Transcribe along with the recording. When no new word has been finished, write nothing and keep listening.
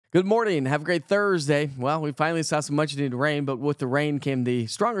Good morning. Have a great Thursday. Well, we finally saw some much needed rain, but with the rain came the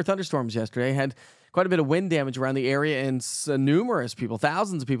stronger thunderstorms yesterday. Had quite a bit of wind damage around the area and numerous people,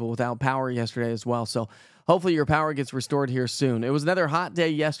 thousands of people without power yesterday as well. So hopefully your power gets restored here soon. It was another hot day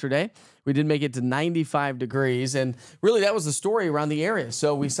yesterday. We did make it to 95 degrees, and really that was the story around the area.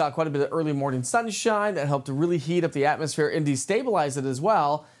 So we saw quite a bit of early morning sunshine that helped to really heat up the atmosphere and destabilize it as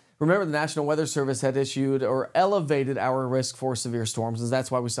well. Remember, the National Weather Service had issued or elevated our risk for severe storms, and that's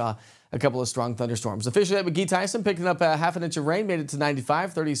why we saw a couple of strong thunderstorms. Officially at McGee Tyson, picking up a half an inch of rain, made it to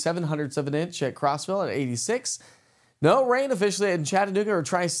 95, 37/100ths of an inch at Crossville at 86. No rain officially in Chattanooga or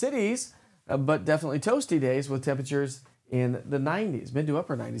Tri-Cities, but definitely toasty days with temperatures in the 90s, mid to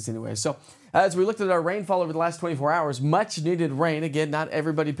upper 90s anyway. So as we looked at our rainfall over the last 24 hours, much needed rain. Again, not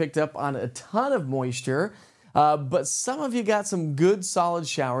everybody picked up on a ton of moisture. But some of you got some good solid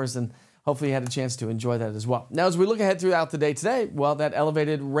showers, and hopefully you had a chance to enjoy that as well. Now, as we look ahead throughout the day today, well, those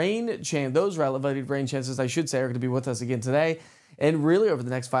elevated rain chances, I should say, are going to be with us again today and really over the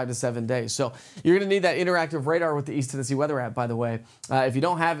next 5 to 7 days. So you're going to need that interactive radar with the East Tennessee Weather app, by the way. If you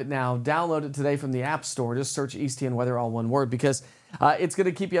don't have it now, download it today from the App Store. Just search East TN Weather, all one word, because it's going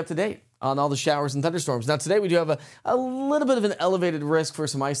to keep you up to date on all the showers and thunderstorms. Now, today we do have a little bit of an elevated risk for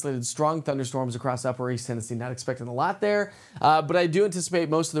some isolated strong thunderstorms across upper East Tennessee. Not expecting a lot there, but I do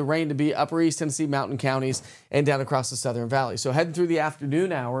anticipate most of the rain to be upper East Tennessee mountain counties and down across the Southern Valley. So heading through the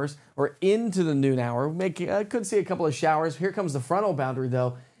afternoon hours or into the noon hour, could see a couple of showers. Here comes the frontal boundary,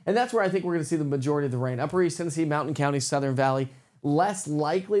 though, and that's where I think we're going to see the majority of the rain. Upper East Tennessee, mountain counties, Southern Valley, less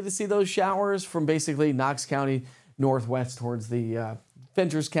likely to see those showers from basically Knox County northwest towards the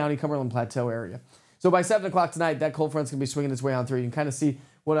Fentress County, Cumberland Plateau area. So by 7 o'clock tonight, that cold front's going to be swinging its way on through. You can kind of see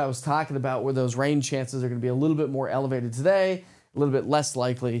what I was talking about, where those rain chances are going to be a little bit more elevated today, a little bit less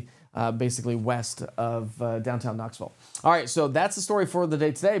likely, basically west of downtown Knoxville. All right, so that's the story for the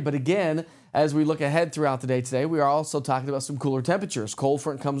day today. But again, as we look ahead throughout the day today, we are also talking about some cooler temperatures. Cold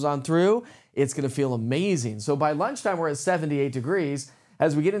front comes on through. It's going to feel amazing. So by lunchtime, we're at 78 degrees.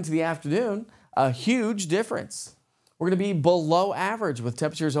 As we get into the afternoon, a huge difference. We're going to be below average with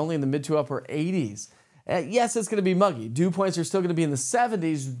temperatures only in the mid to upper 80s. Yes, it's going to be muggy. Dew points are still going to be in the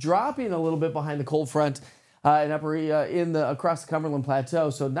 70s, dropping a little bit behind the cold front and across the Cumberland Plateau.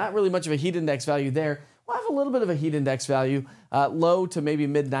 So not really much of a heat index value there. We'll have a little bit of a heat index value, low to maybe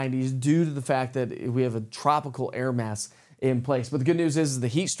mid 90s, due to the fact that we have a tropical air mass in place. But the good news is the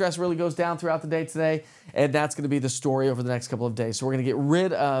heat stress really goes down throughout the day today, and that's going to be the story over the next couple of days. So we're going to get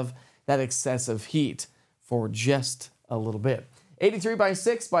rid of that excessive heat for just a little bit. 83 by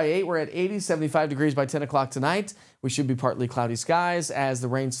 6, by 8, we're at 80, 75 degrees by 10 o'clock tonight. We should be partly cloudy skies as the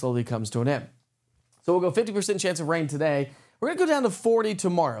rain slowly comes to an end. So we'll go 50% chance of rain today. We're going to go down to 40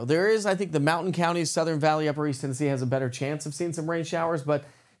 tomorrow. There is, I think, the mountain counties, Southern Valley, Upper East Tennessee has a better chance of seeing some rain showers, but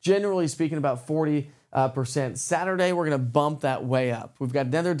generally speaking, about 40%. Saturday, we're going to bump that way up. We've got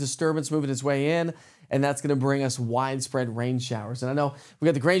another disturbance moving its way in, and that's going to bring us widespread rain showers. And I know we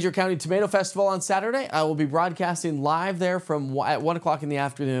got the Granger County Tomato Festival on Saturday. I will be broadcasting live there at 1 o'clock in the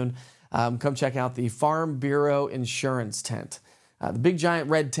afternoon. Come check out the Farm Bureau Insurance tent, the big giant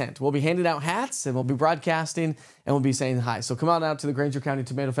red tent. We'll be handing out hats, and we'll be broadcasting, and we'll be saying hi. So come on out to the Granger County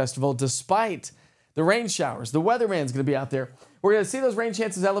Tomato Festival despite the rain showers. The weatherman's going to be out there. We're going to see those rain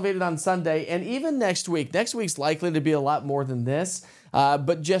chances elevated on Sunday and even next week. Next week's likely to be a lot more than this,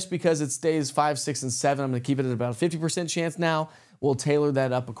 but just because it's days 5, 6, and 7, I'm going to keep it at about a 50% chance now. We'll tailor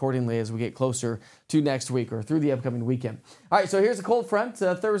that up accordingly as we get closer to next week or through the upcoming weekend. All right, so here's a cold front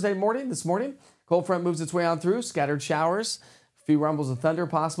Thursday morning. This morning, cold front moves its way on through. Scattered showers, a few rumbles of thunder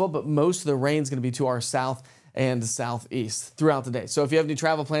possible, but most of the rain is going to be to our south and southeast throughout the day. So if you have any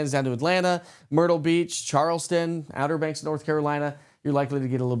travel plans down to Atlanta, Myrtle Beach, Charleston, Outer Banks, North Carolina, you're likely to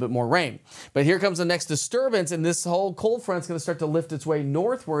get a little bit more rain. But here comes the next disturbance, and this whole cold front is going to start to lift its way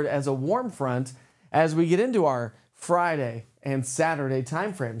northward as a warm front as we get into our Friday and Saturday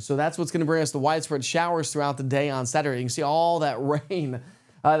time frame. So that's what's going to bring us the widespread showers throughout the day on Saturday. You can see all that rain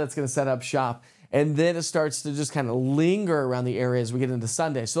that's going to set up shop. And then it starts to just kind of linger around the area as we get into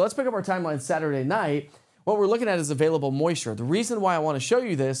Sunday. So let's pick up our timeline Saturday night. What we're looking at is available moisture. The reason why I want to show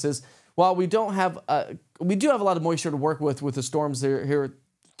you this is while we do have a lot of moisture to work with the storms here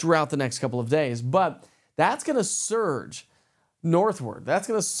throughout the next couple of days, but that's going to surge northward. That's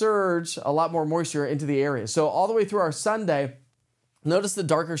going to surge a lot more moisture into the area. So all the way through our Sunday, notice the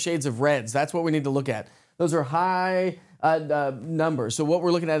darker shades of reds. That's what we need to look at. Those are high numbers. So what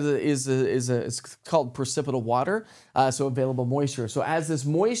we're looking at is it's called precipitable water, so available moisture. So as this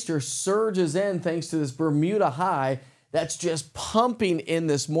moisture surges in thanks to this Bermuda high, that's just pumping in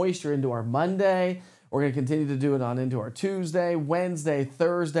this moisture into our Monday. We're going to continue to do it on into our Tuesday, Wednesday,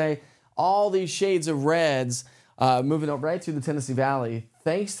 Thursday. All these shades of reds moving up right through the Tennessee Valley,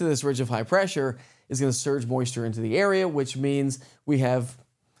 thanks to this ridge of high pressure, is going to surge moisture into the area, which means we have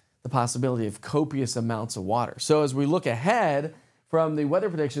the possibility of copious amounts of water. So as we look ahead from the Weather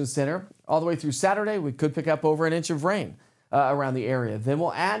Prediction Center, all the way through Saturday, we could pick up over an inch of rain around the area. Then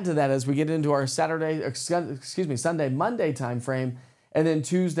we'll add to that as we get into our Sunday, Monday time frame. And then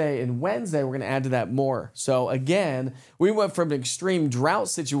Tuesday and Wednesday, we're going to add to that more. So again, we went from an extreme drought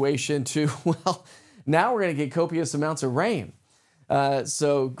situation to, well, now we're going to get copious amounts of rain.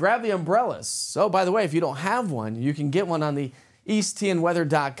 So grab the umbrellas. So by the way, if you don't have one, you can get one on the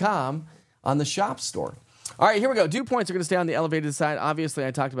easttnweather.com on the shop store. All right, here we go. Dew points are going to stay on the elevated side. Obviously,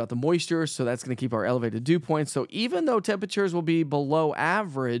 I talked about the moisture, so that's going to keep our elevated dew points. So even though temperatures will be below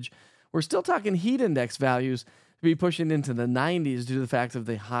average, we're still talking heat index values to be pushing into the 90s due to the fact of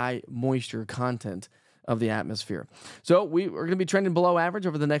the high moisture content of the atmosphere. So we're going to be trending below average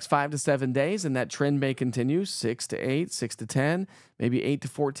over the next 5 to 7 days, and that trend may continue 6 to 8, 6 to 10, maybe 8 to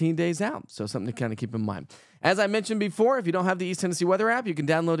 14 days out. So something to kind of keep in mind. As I mentioned before, if you don't have the East Tennessee Weather app, you can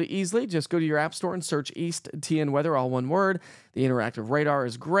download it easily. Just go to your app store and search East TN Weather, all one word. The interactive radar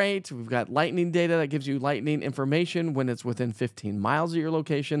is great. We've got lightning data that gives you lightning information when it's within 15 miles of your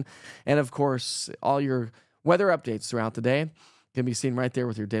location. And of course, all your weather updates throughout the day can be seen right there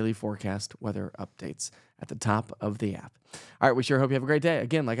with your daily forecast weather updates at the top of the app. All right, we sure hope you have a great day.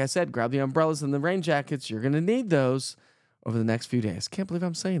 Again, like I said, grab the umbrellas and the rain jackets. You're going to need those over the next few days. Can't believe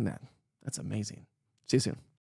I'm saying that. That's amazing. See you soon.